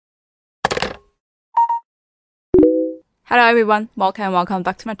Hello everyone, welcome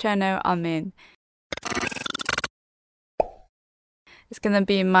back to my channel. I'm It's gonna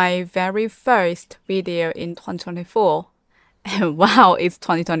be my very first video in 2024. And wow, it's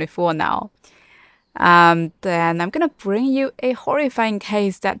 2024 now. Then I'm gonna bring you a horrifying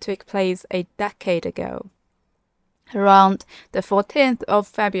case that took place a decade ago. Around the 14th of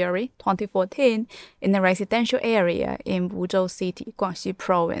February 2014, in a residential area in Wuzhou City, Guangxi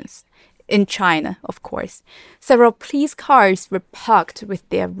Province, in China, of course, several police cars were parked with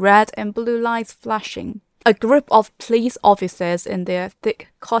their red and blue lights flashing. A group of police officers in their thick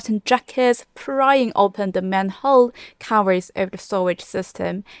cotton jackets prying open the manhole covers of the sewage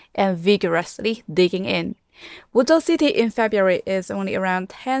system and vigorously digging in. Wuzhou City in February is only around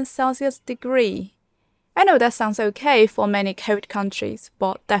 10 Celsius degree. I know that sounds okay for many cold countries,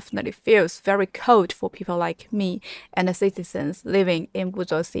 but definitely feels very cold for people like me and the citizens living in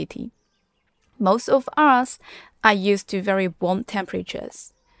Wuzhou City. Most of us are used to very warm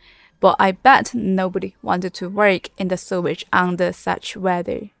temperatures, but I bet nobody wanted to work in the sewage under such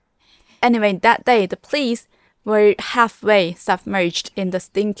weather. Anyway, that day the police were halfway submerged in the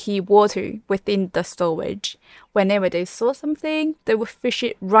stinky water within the sewage. Whenever they saw something, they would fish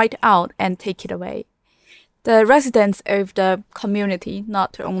it right out and take it away. The residents of the community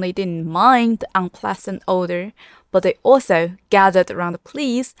not only didn't mind the unpleasant odor, but they also gathered around the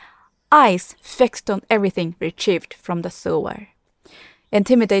police, eyes fixed on everything retrieved from the sewer,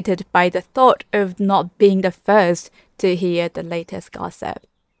 intimidated by the thought of not being the first to hear the latest gossip.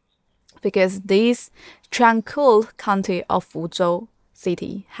 Because this tranquil county of Wuzhou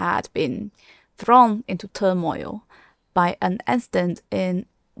City had been thrown into turmoil by an incident in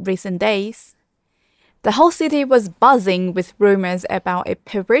recent days. The whole city was buzzing with rumors about a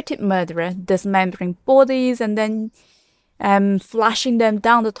perverted murderer dismembering bodies and then flushing them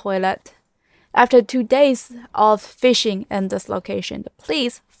down the toilet. After 2 days of fishing in this location, the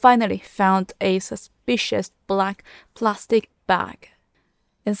police finally found a suspicious black plastic bag.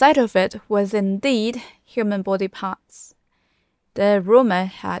 Inside of it was indeed human body parts. The rumor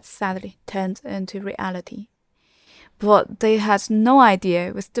had sadly turned into reality. But they had no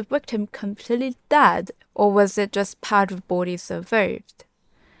idea, was the victim completely dead, or was it just part of the body survived?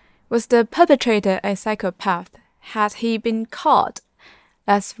 Was the perpetrator a psychopath? Had he been caught?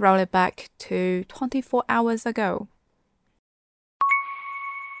 Let's roll it back to 24 hours ago.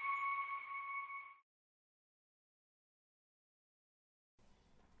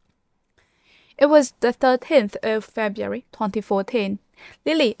 It was the 13th of February 2014.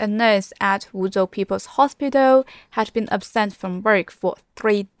 Lily, a nurse at Wuzhou People's Hospital, had been absent from work for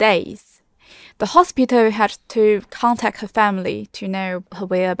 3 days. The hospital had to contact her family to know her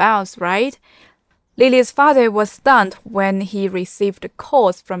whereabouts, right? Lily's father was stunned when he received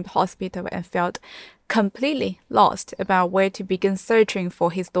calls from the hospital and felt completely lost about where to begin searching for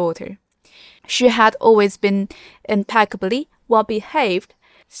his daughter. She had always been impeccably well-behaved.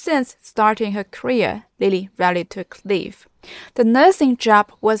 Since starting her career, Lily rarely took leave. The nursing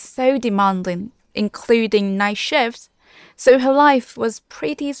job was so demanding, including night shifts, so her life was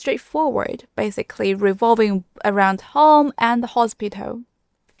pretty straightforward, basically revolving around home and the hospital.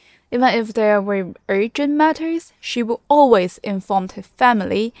 Even if there were urgent matters, she would always inform her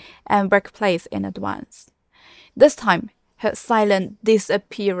family and workplace in advance. This time, her silent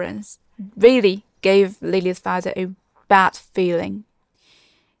disappearance really gave Lily's father a bad feeling.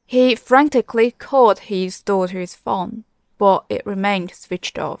 He frantically called his daughter's phone, but it remained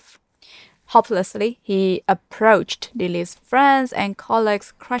switched off. Hopelessly, he approached Lily's friends and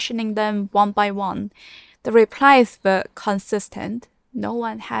colleagues, questioning them one by one. The replies were consistent. No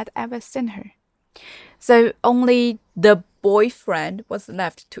one had ever seen her. So only the boyfriend was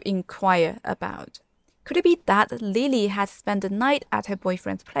left to inquire about. Could it be that Lily had spent the night at her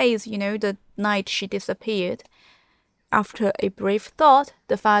boyfriend's place, the night she disappeared? After a brief thought,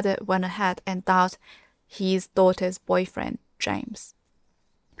 the father went ahead and dialed his daughter's boyfriend, James.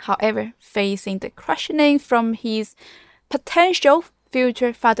 However, facing the questioning from his potential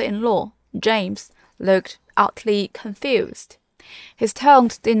future father-in-law, James looked utterly confused. His tone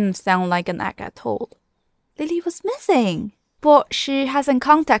didn't sound like an act at all. Lily was missing. But she hasn't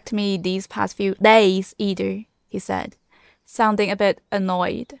contacted me these past few days either, he said, sounding a bit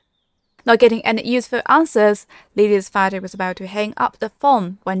annoyed. Not getting any useful answers, Lily's father was about to hang up the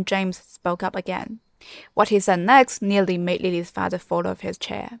phone when James spoke up again. What he said next nearly made Lily's father fall off his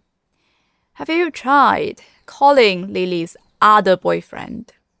chair. Have you tried calling Lily's other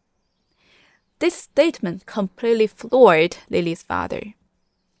boyfriend? This statement completely floored Lily's father.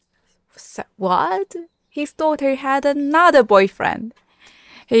 What? His daughter had another boyfriend.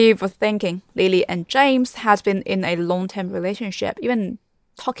 He was thinking Lily and James had been in a long-term relationship, even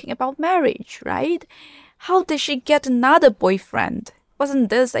talking about marriage, right? How did she get another boyfriend? Wasn't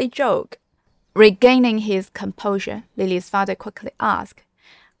this a joke? Regaining his composure, Lily's father quickly asked,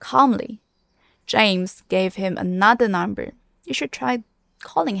 calmly, James gave him another number. You should try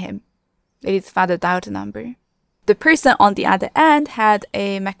calling him. Lily's father dialed the number. The person on the other end had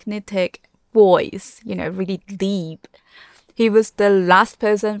a magnetic voice, really deep. He was the last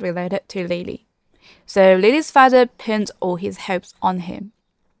person related to Lily. So Lily's father pinned all his hopes on him.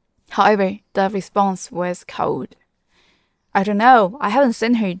 However, the response was cold. I don't know. I haven't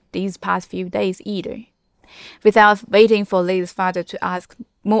seen her these past few days either. Without waiting for Lily's father to ask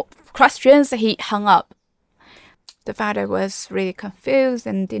more questions, he hung up. The father was really confused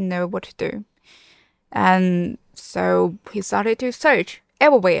and didn't know what to do. And so he started to search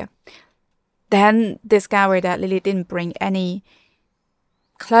everywhere. Then discovered that Lily didn't bring any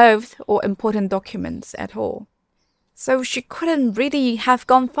clothes or important documents at all. So she couldn't really have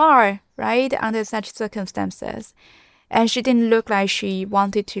gone far, right, under such circumstances. And she didn't look like she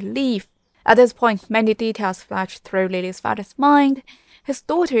wanted to leave. At this point, many details flashed through Lily's father's mind. His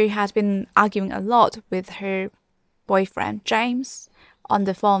daughter had been arguing a lot with her boyfriend, James, on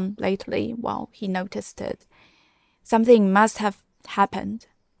the phone lately while he noticed it. Something must have happened.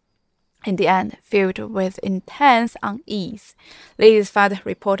 In the end, filled with intense unease, Lily's father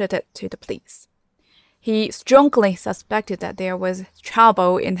reported it to the police. He strongly suspected that there was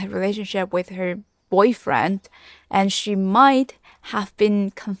trouble in her relationship with her boyfriend, and she might have been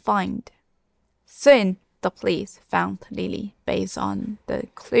confined. Soon, the police found Lily based on the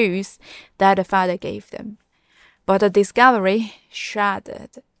clues that the father gave them. But the discovery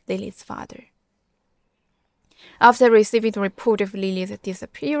shattered Lily's father. After receiving the report of Lily's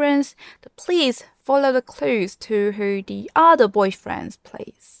disappearance, the police followed the clues to the other boyfriend's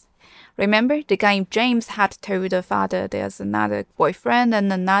place. Remember, the guy James had told the father there's another boyfriend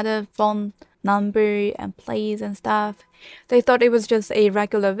and another phone number and place and stuff. They thought it was just a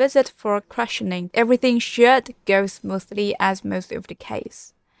regular visit for questioning. Everything should go smoothly as most of the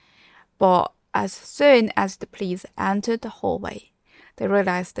case. But as soon as the police entered the hallway, they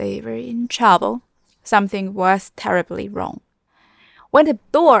realized they were in trouble. Something was terribly wrong. When the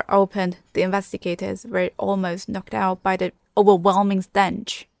door opened, the investigators were almost knocked out by the overwhelming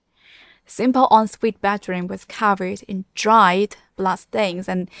stench. The simple ensuite bedroom was covered in dried bloodstains,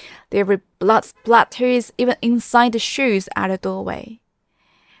 and there were blood splatters even inside the shoes at the doorway.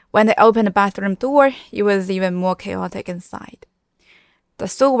 When they opened the bathroom door, it was even more chaotic inside. The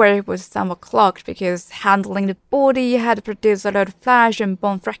sewer was somewhat clogged because handling the body had produced a lot of flesh and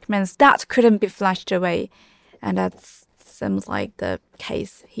bone fragments that couldn't be flushed away, and that seems like the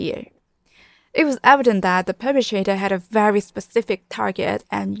case here. It was evident that the perpetrator had a very specific target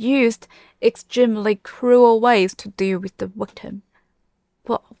and used extremely cruel ways to deal with the victim.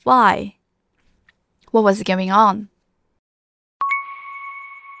 But why? What was going on?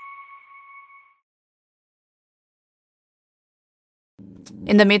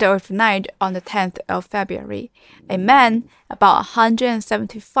 In the middle of the night on the 10th of February, a man about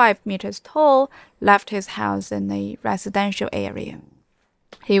 175 meters tall left his house in a residential area.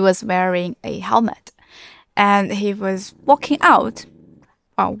 He was wearing a helmet, and he was walking out.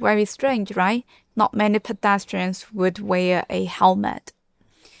 Wow, very strange, right? Not many pedestrians would wear a helmet.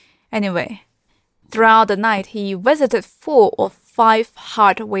 Anyway, throughout the night, he visited 4 or 5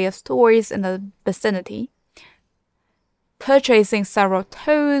 hardware stores in the vicinity, purchasing several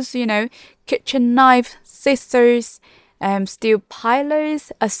tools, kitchen knife, scissors, steel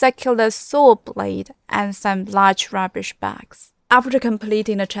pilers, a circular saw blade, and some large rubbish bags. After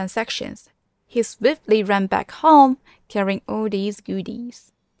completing the transactions, he swiftly ran back home carrying all these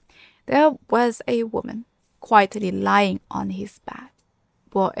goodies. There was a woman quietly lying on his bed.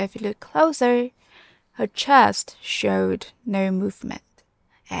 But if you look closer, her chest showed no movement.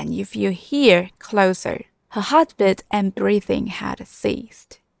 And if you hear closer, her heartbeat and breathing had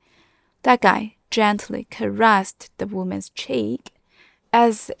ceased. That guy gently caressed the woman's cheek,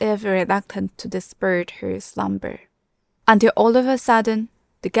 as if reluctant to disturb her slumber. Until all of a sudden,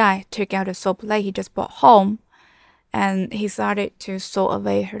 the guy took out a saw blade he just brought home, and he started to saw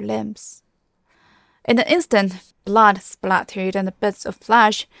away her limbs. In an instant, blood splattered and bits of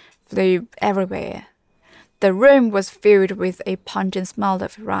flesh flew everywhere. The room was filled with a pungent smell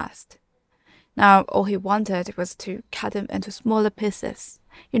of rust. Now, all he wanted was to cut them into smaller pieces.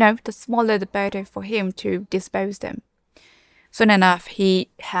 The smaller the better for him to dispose them. Soon enough, he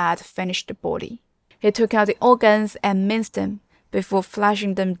had finished the body. He took out the organs and minced them before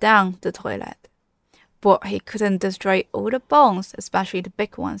flushing them down the toilet. but he couldn't destroy all the bones, especially the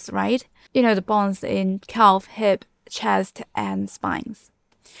big ones, right? You know, the bones in calf, hip, chest, and spines.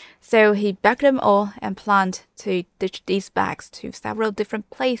 So he bagged them all and planned to ditch these bags to several different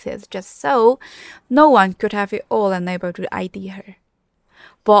places just so no one could have it all and able to ID her.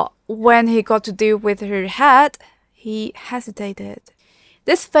 But when he got to deal with her head, he hesitated.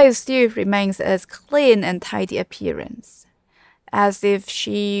 This face still remains as clean and tidy appearance, as if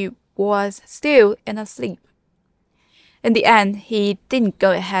she was still in a sleep. In the end, he didn't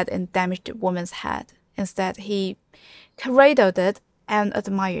go ahead and damage the woman's head. Instead, he cradled it and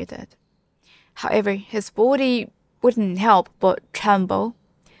admired it. However, his body wouldn't help but tremble.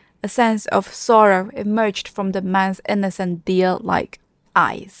 A sense of sorrow emerged from the man's innocent deer-like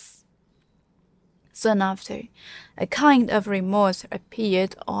eyes. Soon after, a kind of remorse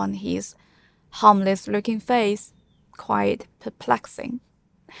appeared on his harmless-looking face, quite perplexing.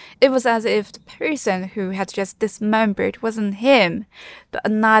 It was as if the person who had just dismembered wasn't him, but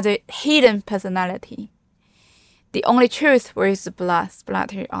another hidden personality. The only truth was the blood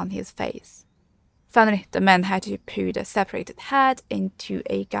splattered on his face. Finally, the man had to put the separated head into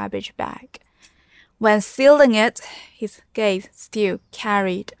a garbage bag. When sealing it, his gaze still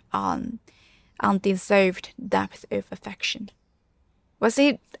carried on undeserved depth of affection. Was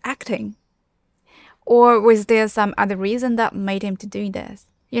he acting? Or was there some other reason that made him to do this?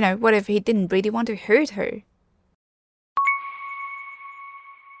 You know, what if he didn't really want to hurt her?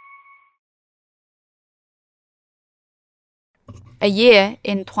 A year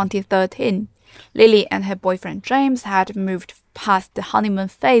in 2013, Lily and her boyfriend James had moved past the honeymoon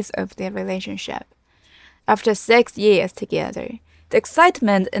phase of their relationship. After 6 years together, the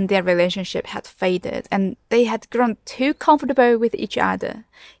excitement in their relationship had faded and they had grown too comfortable with each other.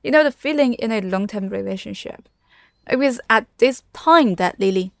 You know the feeling in a long-term relationship. It was at this time that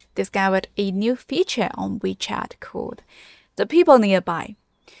Lily discovered a new feature on WeChat called The People Nearby,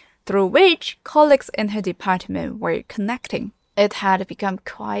 through which colleagues in her department were connecting. It had become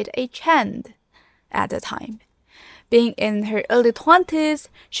quite a trend at the time. Being in her early 20s,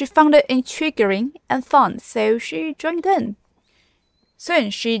 she found it intriguing and fun, so she joined in.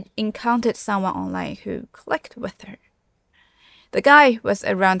 Soon, she encountered someone online who clicked with her. The guy was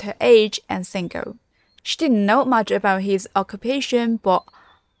around her age and single. She didn't know much about his occupation, but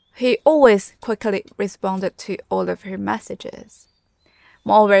he always quickly responded to all of her messages.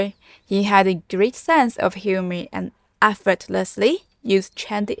 Moreover, he had a great sense of humor and effortlessly used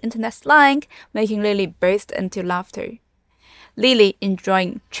trendy internet slang, making Lily burst into laughter. Lily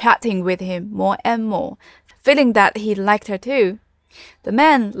enjoyed chatting with him more and more, feeling that he liked her too. The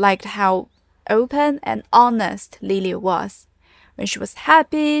man liked how open and honest Lily was. When she was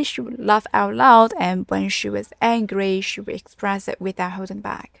happy, she would laugh out loud, and when she was angry, she would express it without holding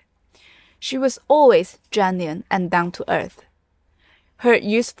back. She was always genuine and down to earth. Her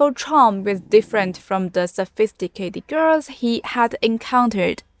youthful charm was different from the sophisticated girls he had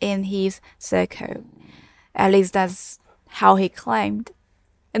encountered in his circle. At least that's how he claimed.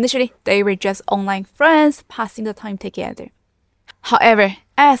 Initially, they were just online friends passing the time together. However,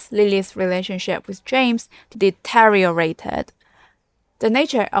 as Lily's relationship with James deteriorated, the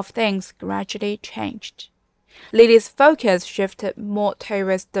nature of things gradually changed. Lily's focus shifted more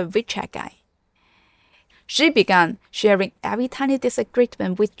towards the WeChat guy. She began sharing every tiny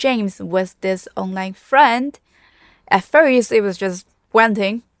disagreement with James with this online friend. At first, it was just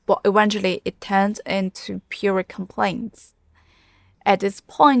venting, but eventually it turned into pure complaints. At this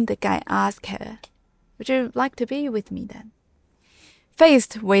point, the guy asked her, "Would you like to be with me then?"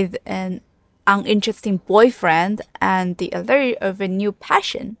 Faced with an uninteresting boyfriend and the allure of a new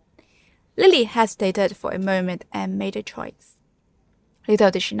passion, Lily hesitated for a moment and made a choice.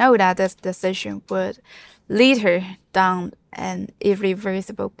 Little did she know that this decision would lead her down an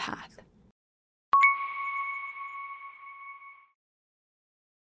irreversible path.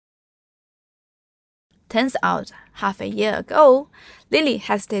 Turns out, half a year ago, Lily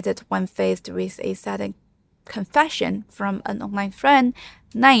hesitated when faced with a sudden confession from an online friend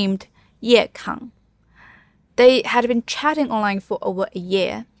named Ye Kang. They had been chatting online for over a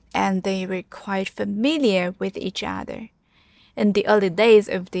year, and they were quite familiar with each other. In the early days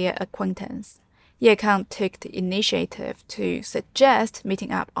of their acquaintance, Ye Kang took the initiative to suggest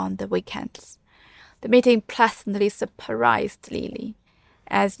meeting up on the weekends. The meeting pleasantly surprised Lily,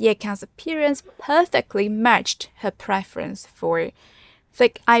 as Ye Kang's appearance perfectly matched her preference for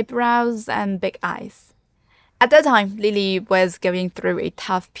thick eyebrows and big eyes. At that time, Lily was going through a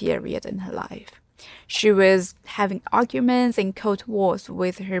tough period in her life. She was having arguments and cold wars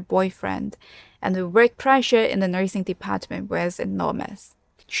with her boyfriend, and the work pressure in the nursing department was enormous.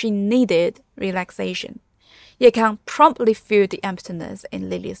 she needed relaxation. Ye Kang promptly filled the emptiness in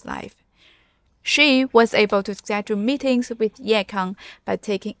Lily's life. She was able to schedule meetings with Ye Kang by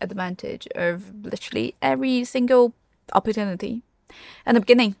taking advantage of literally every single opportunity. In the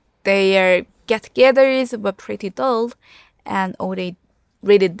beginning, their get-togethers were pretty dull, and all they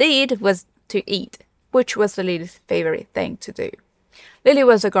really did was to eat, which was Lily's favorite thing to do. Lily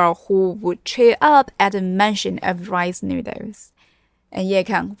was a girl who would cheer up at the mention of rice noodles, and Ye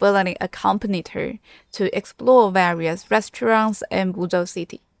Kang willingly accompanied her to explore various restaurants in Wuzhou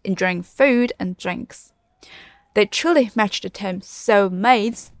City, enjoying food and drinks. They truly matched the term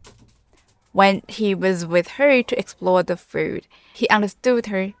soulmates. When he was with her to explore the food, he understood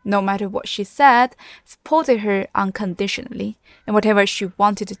her no matter what she said, supported her unconditionally in whatever she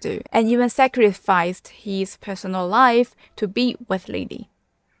wanted to do, and even sacrificed his personal life to be with Lily.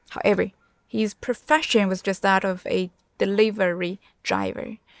 However, his profession was just that of a delivery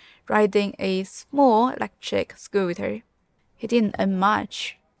driver, riding a small electric scooter. He didn't earn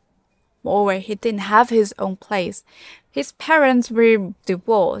much. Moreover, he didn't have his own place. His parents were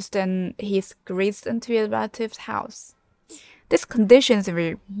divorced and he squeezed into a relative's house. These conditions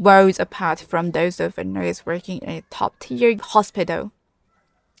were worlds apart from those of a nurse working in a top-tier hospital.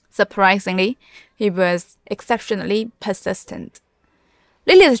 Surprisingly, he was exceptionally persistent.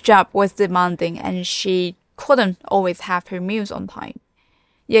 Lily's job was demanding and she couldn't always have her meals on time.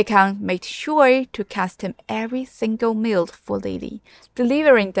 Ye Kang made sure to custom every single meal for Lily,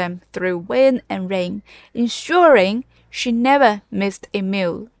 delivering them through wind and rain, ensuring she never missed a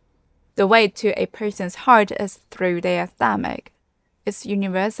meal. The way to a person's heart is through their stomach. It's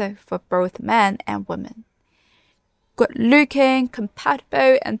universal for both men and women. Good-looking,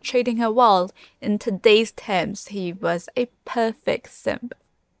 compatible, and treating her well, in today's terms, he was a perfect simp.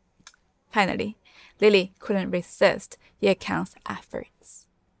 Finally, Lily couldn't resist Ye Kang's efforts.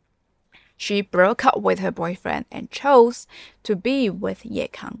 She broke up with her boyfriend and chose to be with Ye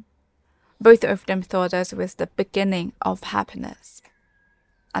Kang. Both of them thought this was the beginning of happiness.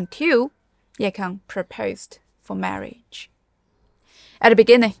 Until Ye Kang proposed for marriage. At the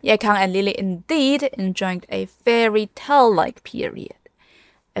beginning, Ye Kang and Lily indeed enjoyed a fairy tale-like period.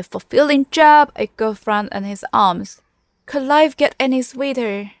 A fulfilling job, a girlfriend in his arms. Could life get any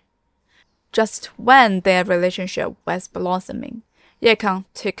sweeter? Just when their relationship was blossoming, Ye Kang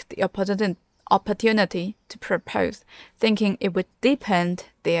took the opportunity to propose, thinking it would deepen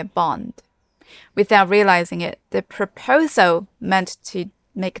their bond. Without realizing it, the proposal meant to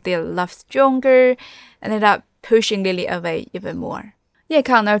make their love stronger, ended up pushing Lily away even more. Ye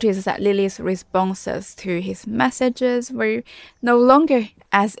Kang noticed that Lily's responses to his messages were no longer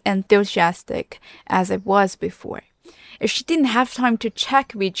as enthusiastic as it was before. If she didn't have time to check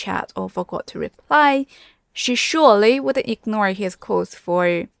WeChat or forgot to reply, she surely wouldn't ignore his calls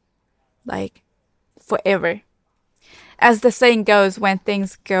for, forever. As the saying goes, when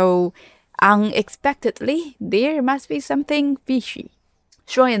things go unexpectedly, there must be something fishy.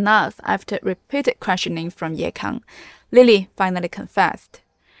 Sure enough, after repeated questioning from Ye Kang, Lily finally confessed.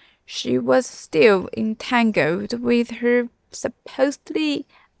 She was still entangled with her supposedly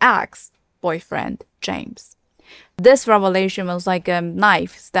ex-boyfriend, James. This revelation was like a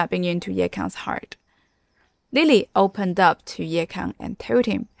knife stabbing into Ye Kang's heart. Lily opened up to Ye Kang and told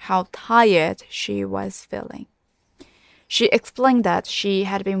him how tired she was feeling. She explained that she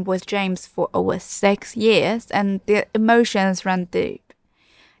had been with James for over 6 years and their emotions ran deep.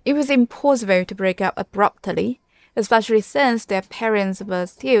 It was impossible to break up abruptly, especially since their parents were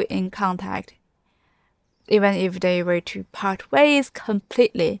still in contact. Even if they were to part ways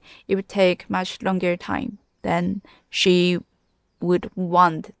completely, it would take much longer time than she would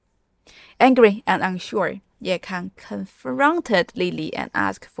want. Angry and unsure, Ye Kang confronted Lily and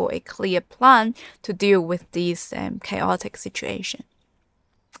asked for a clear plan to deal with this chaotic situation.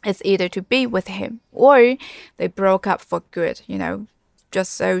 It's either to be with him or they broke up for good,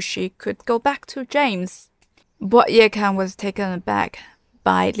 just so she could go back to James. But Ye Kang was taken aback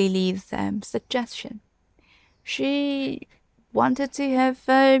by Lily's suggestion. She wanted to have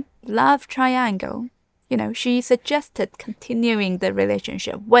a love triangle. She suggested continuing the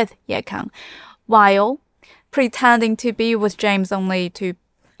relationship with Ye Kang while pretending to be with James only to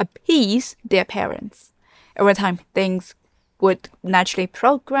appease their parents. Over time, things would naturally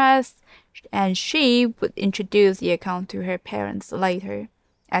progress, and she would introduce Ye Kang to her parents later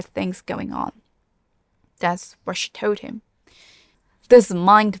as things going on. That's what she told him. This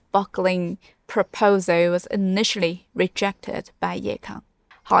mind-boggling proposal was initially rejected by Ye Kang.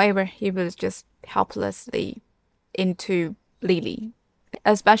 However, he was just helplessly into Lily,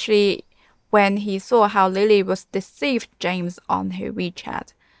 especially when he saw how Lily was deceived James on her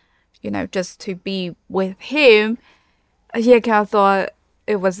WeChat. just to be with him, Ye Kang thought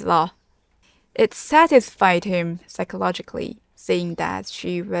it was love. It satisfied him psychologically, seeing that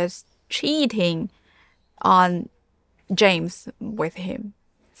she was cheating on James with him.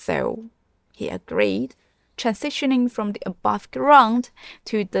 So he agreed, transitioning from the above ground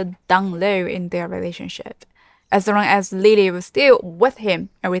to the down low in their relationship. As long as Lily was still with him,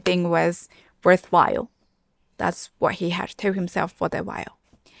 everything was worthwhile. That's what he had told himself for that while.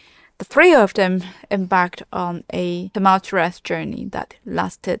 The three of them embarked on a tumultuous journey that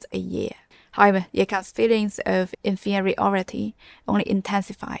lasted a year. However, Ye Kang's feelings of inferiority only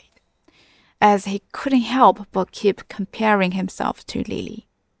intensified, as he couldn't help but keep comparing himself to Lily.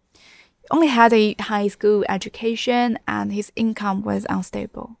 He only had a high school education and his income was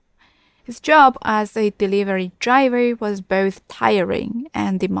unstable. His job as a delivery driver was both tiring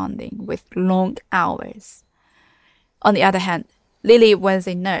and demanding, with long hours. On the other hand, Lily was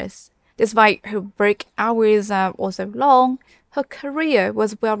a nurse. Despite her work hours are also long, her career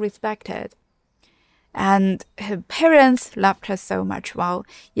was well respected. And her parents loved her so much, while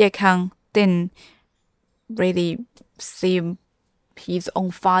Ye Kang didn't really see his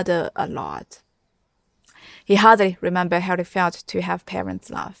own father a lot. He hardly remembered how it felt to have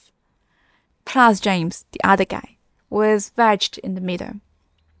parents' love. Plus James, the other guy, was wedged in the middle.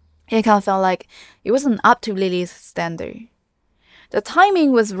 Ye Kang felt like it wasn't up to Lily's standard. The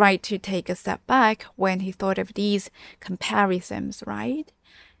timing was right to take a step back when he thought of these comparisons, right?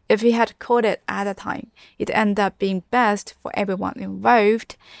 If he had caught it at the time, it ended up being best for everyone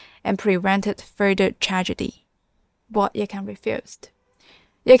involved and prevented further tragedy. But Ye Kang refused.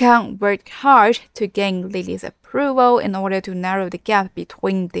 Ye Kang worked hard to gain Lily's approval in order to narrow the gap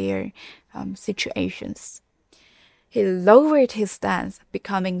between their situations. He lowered his stance,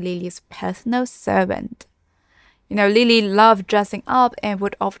 becoming Lily's personal servant. Lily loved dressing up and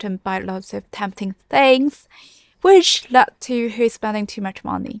would often buy lots of tempting things, which led to her spending too much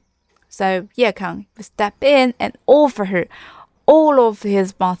money. So Ye Kang would step in and offer her all of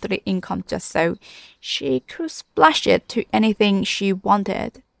his monthly income just so she could splash it to anything she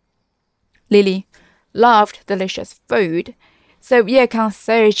wanted. Lily loved delicious food, so Ye Kang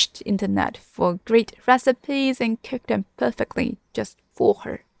searched the internet for great recipes and cooked them perfectly just for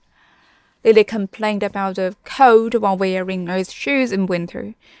her. Lily complained about the cold while wearing nice shoes in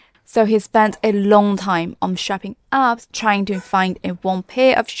winter, so he spent a long time on shopping apps trying to find a warm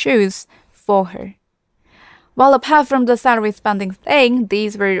pair of shoes for her. Well, apart from the salary spending thing,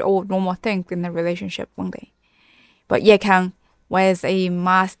 these were all normal things in a relationship one day. But Ye Kang was a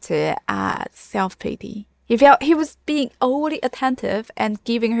master at self-pity. He felt he was being overly attentive and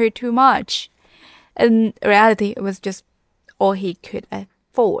giving her too much. In reality, it was just all he could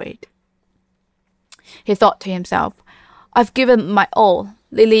afford. He thought to himself, I've given my all.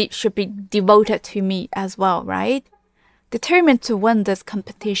 Lily should be devoted to me as well, right? Determined to win this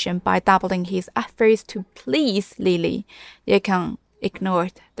competition by doubling his efforts to please Lily, Ye Kang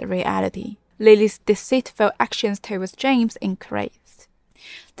ignored the reality. Lily's deceitful actions towards James increased.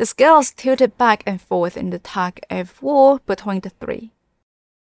 The scales tilted back and forth in the tug of war between the three.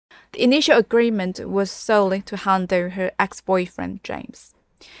 The initial agreement was solely to handle her ex-boyfriend James.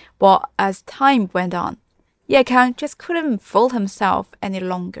 But as time went on, Ye Kang just couldn't fool himself any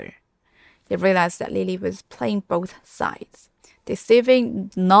longer. He realized that Lily was playing both sides,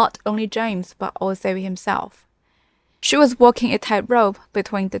 deceiving not only James but also himself. She was walking a tightrope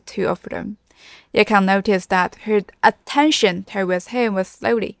between the two of them. Ye Kang noticed that her attention towards him was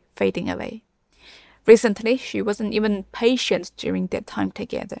slowly fading away. Recently, she wasn't even patient during their time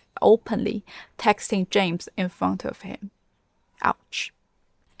together, openly texting James in front of him. Ouch.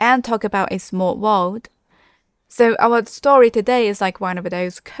 And talk about a small world. So our story today is like one of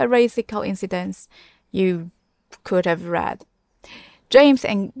those crazy coincidences you could have read. James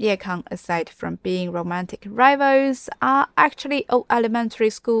and Ye Kang, aside from being romantic rivals, are actually old elementary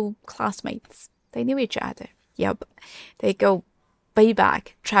school classmates. They knew each other. Yep, they go way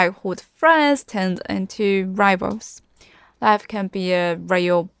back. Childhood friends turned into rivals. Life can be a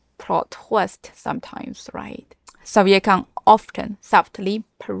real plot twist sometimes, right? So Ye Kang often softly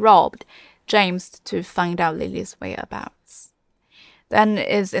probed James to find out Lily's whereabouts. Then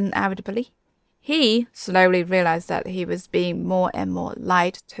is inevitably, he slowly realized that he was being more and more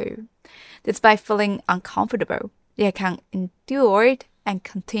lied to. Despite feeling uncomfortable, Ye Kang endured and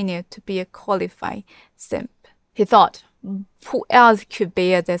continued to be a qualified simp. He thought, who else could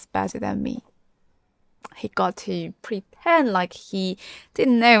bear this better than me? He got to pretend like he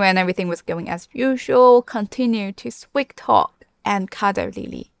didn't know and everything was going as usual, continue to sweet talk and cuddle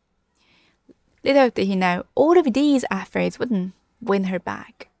Lily. Little did he know, all of these efforts wouldn't win her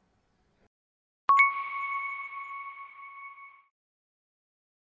back.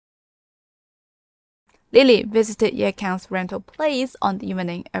 Lily visited Ye Kang's rental place on the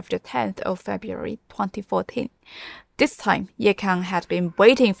evening of the 10th of February 2014. This time, Ye Kang had been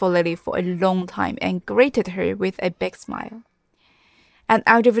waiting for Lily for a long time and greeted her with a big smile. And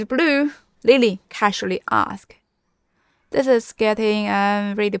out of the blue, Lily casually asked, "This is getting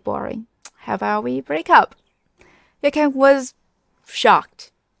really boring. How about we break up?" Ye Kang was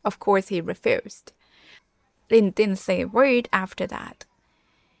shocked. Of course, he refused. Lin didn't say a word after that.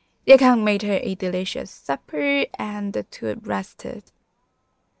 Ye Kang made her a delicious supper and the two rested.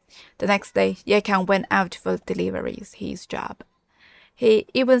 The next day, Ye Kang went out for deliveries, his job. He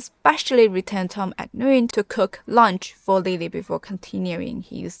even specially returned home at noon to cook lunch for Lily before continuing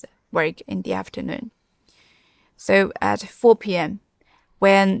his work in the afternoon. So at 4 p.m.,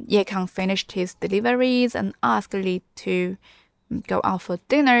 when Ye Kang finished his deliveries and asked Lily to go out for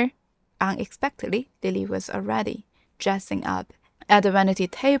dinner, unexpectedly, Lily was already dressing up at the vanity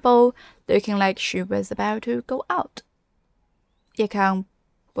table, looking like she was about to go out. Ye Kang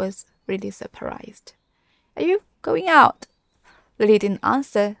was really surprised. "Are you going out?" Lily didn't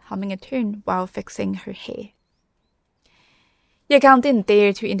answer, humming a tune while fixing her hair. Ye Kang didn't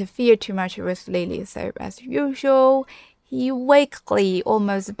dare to interfere too much with Lily, so as usual, he weakly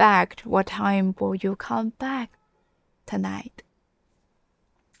almost begged, "What time will you come back tonight?"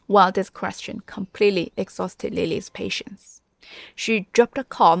 Well, this question completely exhausted Lily's patience. She dropped the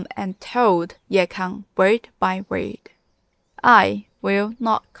comb and told Ye Kang word by word, "I will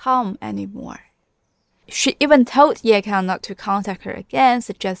not come anymore." She even told Ye Kang not to contact her again,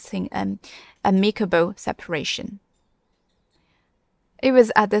 suggesting an amicable separation. It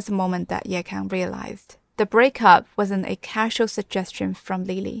was at this moment that Ye Kang realized the breakup wasn't a casual suggestion from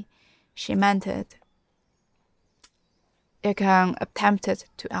Lily. She meant it. Ye Kang attempted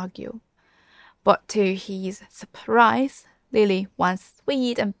to argue, but to his surprise, Lily, once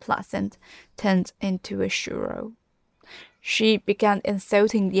sweet and pleasant, turned into a shrew. She began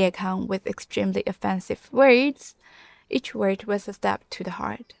insulting Ye Kang with extremely offensive words. Each word was a stab to the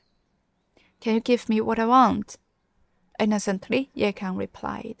heart. "Can you give me what I want?" Innocently, Ye Kang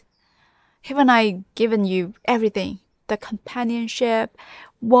replied. "Haven't I given you everything? The companionship,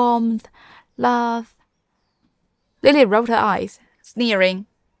 warmth, love?" Lily rolled her eyes, sneering.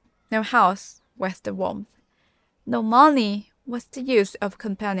 "No house, where's the warmth? No money, what's the use of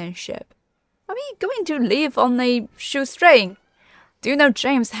companionship? Are we going to live on a shoestring? Do you know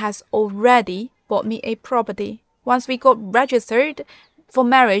James has already bought me a property? Once we got registered for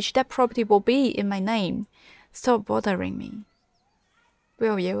marriage, that property will be in my name. Stop bothering me.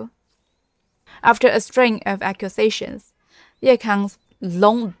 Will you?" After a string of accusations, Ye Kang's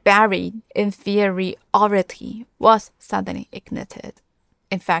long-buried inferiority was suddenly ignited.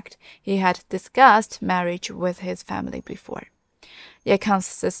 In fact, he had discussed marriage with his family before. Ye Kang's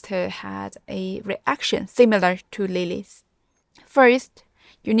sister had a reaction similar to Lily's. "First,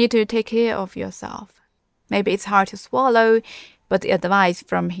 you need to take care of yourself." Maybe it's hard to swallow, but the advice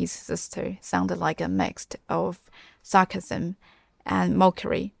from his sister sounded like a mix of sarcasm and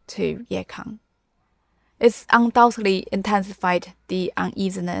mockery to Ye Kang. It's undoubtedly intensified the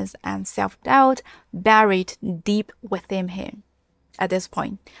uneasiness and self-doubt buried deep within him. At this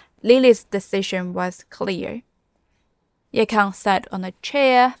point, Lily's decision was clear. Ye Kang sat on a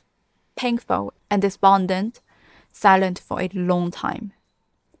chair, painful and despondent, silent for a long time.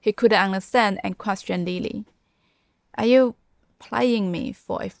 He couldn't understand and questioned Lily. "Are you playing me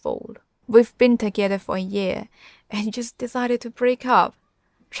for a fool? We've been together for a year, and you just decided to break up,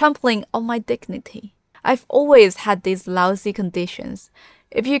 trampling on my dignity. I've always had these lousy conditions.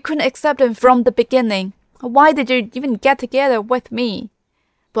 If you couldn't accept them from the beginning, why did you even get together with me?"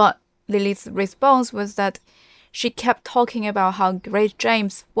 But Lily's response was that she kept talking about how great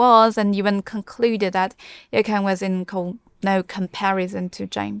James was and even concluded that Ye Kang was in no comparison to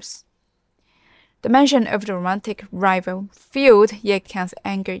James. The mention of the romantic rival fueled Ye Kang's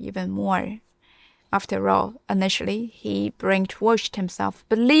anger even more. After all, initially, he brainwashed himself,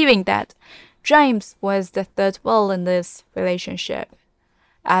 believing that James was the third wheel in this relationship,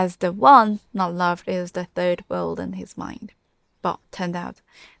 as the one not loved is the third wheel in his mind. But turned out,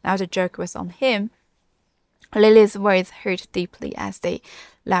 now the joke was on him. Lily's words hurt deeply as they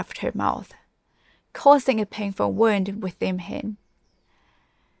left her mouth, causing a painful wound within him.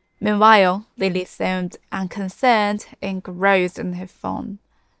 Meanwhile, Lily seemed unconcerned, engrossed in her phone,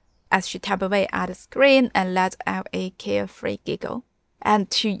 as she tapped away at the screen and let out a carefree giggle. And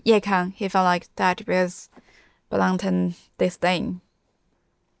to Ye Kang, he felt like that was blatant disdain.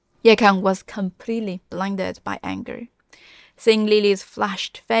 Ye Kang was completely blinded by anger. Seeing Lily's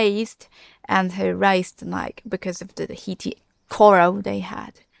flushed face and her raised neck because of the heated quarrel they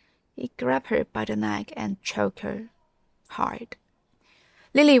had, he grabbed her by the neck and choked her hard.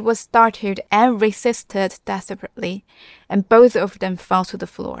 Lily was startled and resisted desperately, and both of them fell to the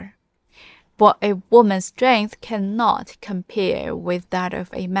floor. But a woman's strength cannot compare with that of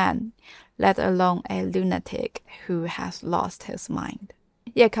a man, let alone a lunatic who has lost his mind.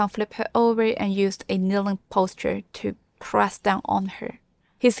 Ye Kang flipped her over and used a kneeling posture to press down on her.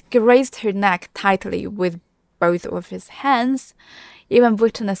 He squeezed her neck tightly with both of his hands. Even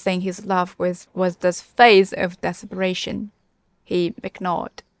witnessing his love was this phase of desperation he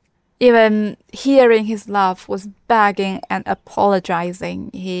ignored. Even hearing his love was begging and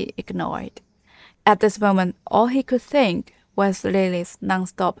apologizing he ignored. At this moment, all he could think was Lily's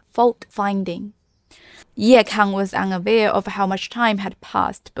non-stop fault-finding. Ye Kang was unaware of how much time had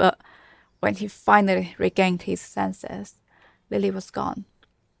passed, but when he finally regained his senses, Lily was gone.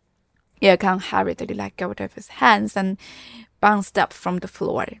 Ye Kang hurriedly let go of his hands and bounced up from the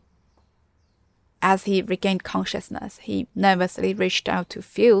floor. As he regained consciousness, he nervously reached out to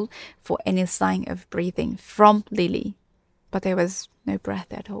feel for any sign of breathing from Lily, but there was no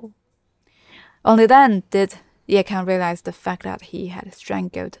breath at all. Only then did Ye Kang realize the fact that he had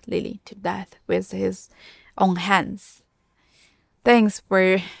strangled Lily to death with his own hands. Things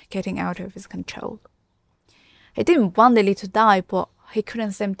were getting out of his control. He didn't want Lily to die, but he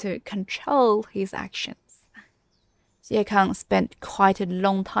couldn't seem to control his actions. Ye Kang spent quite a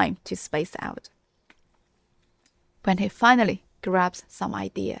long time to space out. When he finally grasped some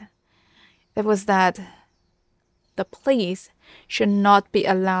idea, it was that the police should not be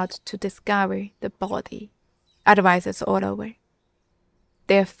allowed to discover the body, otherwise it's all over.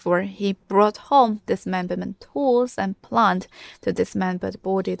 Therefore, he brought home dismemberment tools and planned to dismember the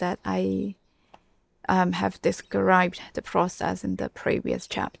body that I have described the process in the previous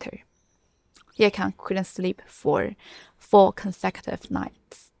chapter. Ye Kang couldn't sleep for 4 consecutive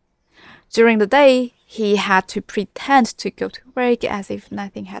nights. During the day, he had to pretend to go to work as if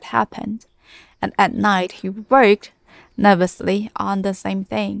nothing had happened, and at night he worked nervously on the same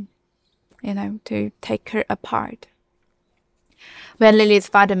thing, to take her apart. When Lily's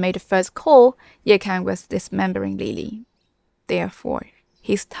father made the first call, Ye Kang was dismembering Lily. Therefore,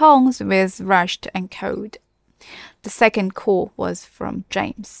 his tone was rushed and cold. The second call was from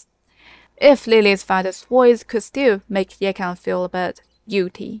James. If Lily's father's voice could still make Ye Kang feel a bit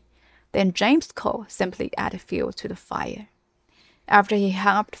guilty, then James' call simply added fuel to the fire. After he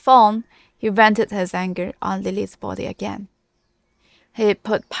hung up the phone, he vented his anger on Lily's body again. He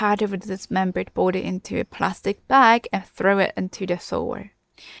put part of the dismembered body into a plastic bag and threw it into the sewer.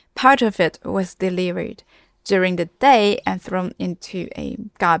 Part of it was delivered during the day and thrown into a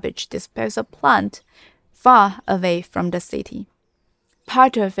garbage disposal plant far away from the city.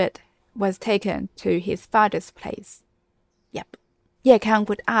 Part of it was taken to his father's place. Ye Kang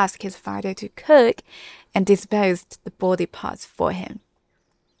would ask his father to cook and dispose the body parts for him.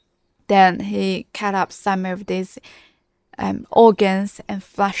 Then he cut up some of these organs and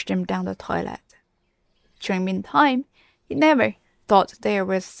flushed them down the toilet. During meantime, he never thought there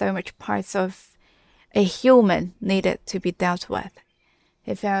was so much parts of a human needed to be dealt with.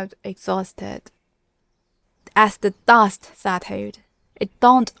 He felt exhausted. As the dust settled, it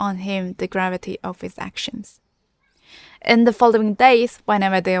dawned on him the gravity of his actions. In the following days,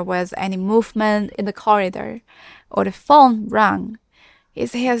 whenever there was any movement in the corridor or the phone rang,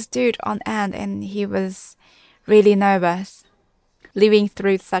 his hair stood on end and he was really nervous. Living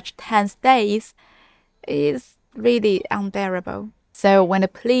through such tense days is really unbearable. So when the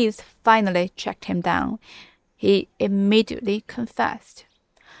police finally checked him down, he immediately confessed.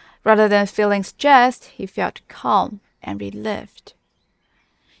 Rather than feeling stressed, he felt calm and relieved.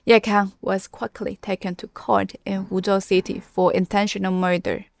 Ye Kang was quickly taken to court in Wuzhou City for intentional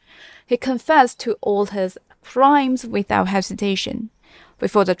murder. He confessed to all his crimes without hesitation.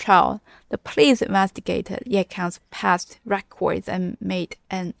 Before the trial, the police investigated Ye Kang's past records and made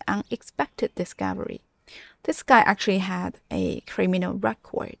an unexpected discovery. This guy actually had a criminal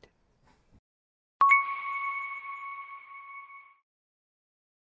record.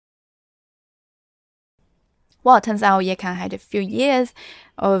 Well, it turns out Ye Kang had a few years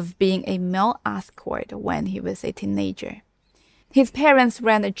of being a male escort when he was a teenager. His parents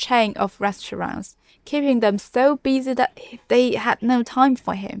ran a chain of restaurants, keeping them so busy that they had no time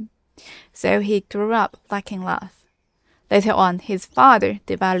for him. So he grew up lacking love. Later on, his father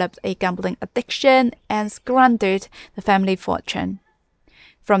developed a gambling addiction and squandered the family fortune.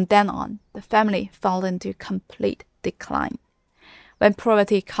 From then on, the family fell into complete decline. When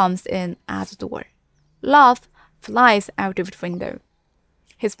poverty comes in at the door, love flies out of the window.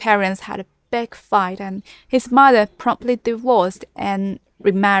 His parents had a big fight and his mother promptly divorced and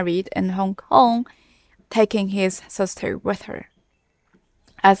remarried in Hong Kong, taking his sister with her.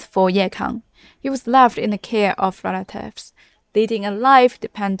 As for Ye Kang, he was left in the care of relatives, leading a life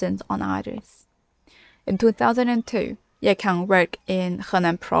dependent on others. In 2002, Ye Kang worked in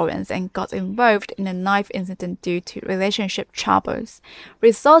Henan province and got involved in a knife incident due to relationship troubles,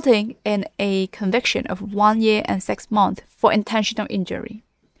 resulting in a conviction of 1 year and 6 months for intentional injury.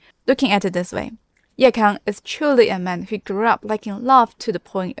 Looking at it this way, Ye Kang is truly a man who grew up liking love to the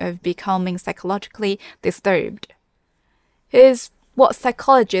point of becoming psychologically disturbed. He is what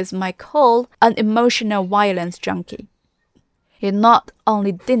psychologists might call an emotional violence junkie. He not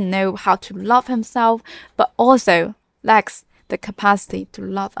only didn't know how to love himself, but also lacks the capacity to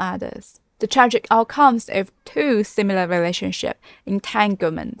love others. The tragic outcomes of 2 similar relationship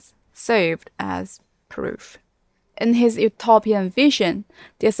entanglements served as proof. In his utopian vision,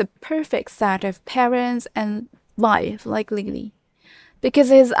 there's a perfect set of parents and wife like Lily. Because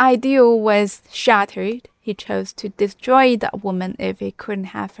his ideal was shattered, he chose to destroy that woman if he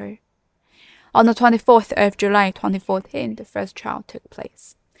couldn't have her. On the 24th of July 2014, the first trial took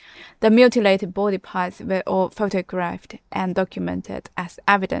place. The mutilated body parts were all photographed and documented as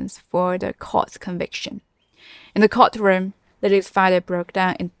evidence for the court's conviction. In the courtroom, Lily's father broke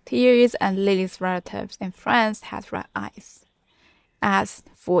down in tears and Lily's relatives and friends had red eyes. As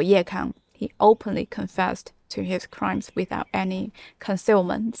for Ye Kang, he openly confessed to his crimes without any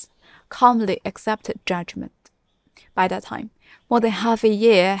concealments, calmly accepted judgment. By that time, more than half a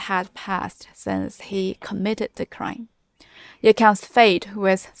year had passed since he committed the crime. Ye Kang's fate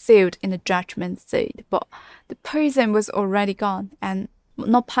was sealed in the judgment seat, but the person was already gone and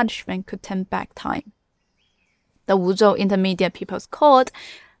no punishment could turn back time. The Wuzhou Intermediate People's Court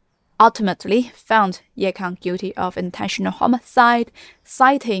ultimately found Ye Kang guilty of intentional homicide,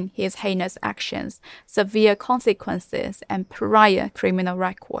 citing his heinous actions, severe consequences, and prior criminal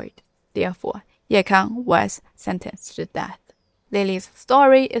record. Therefore, Ye Kang was sentenced to death. Lily's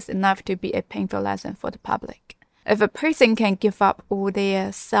story is enough to be a painful lesson for the public. If a person can give up all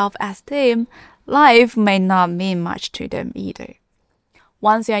their self-esteem, life may not mean much to them either.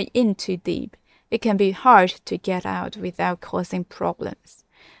 Once you're in too deep, it can be hard to get out without causing problems,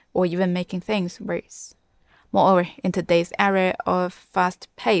 or even making things worse. Moreover, in today's era of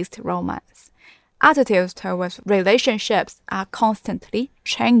fast-paced romance, attitudes towards relationships are constantly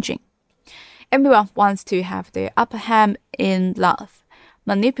changing. Everyone wants to have the upper hand in love,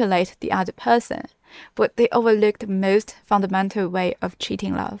 manipulate the other person, but they overlook the most fundamental way of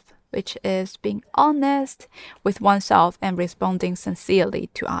cheating love, which is being honest with oneself and responding sincerely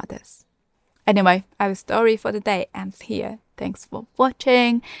to others. Anyway, our story for the day ends here. Thanks for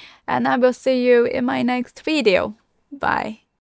watching, and I will see you in my next video. Bye.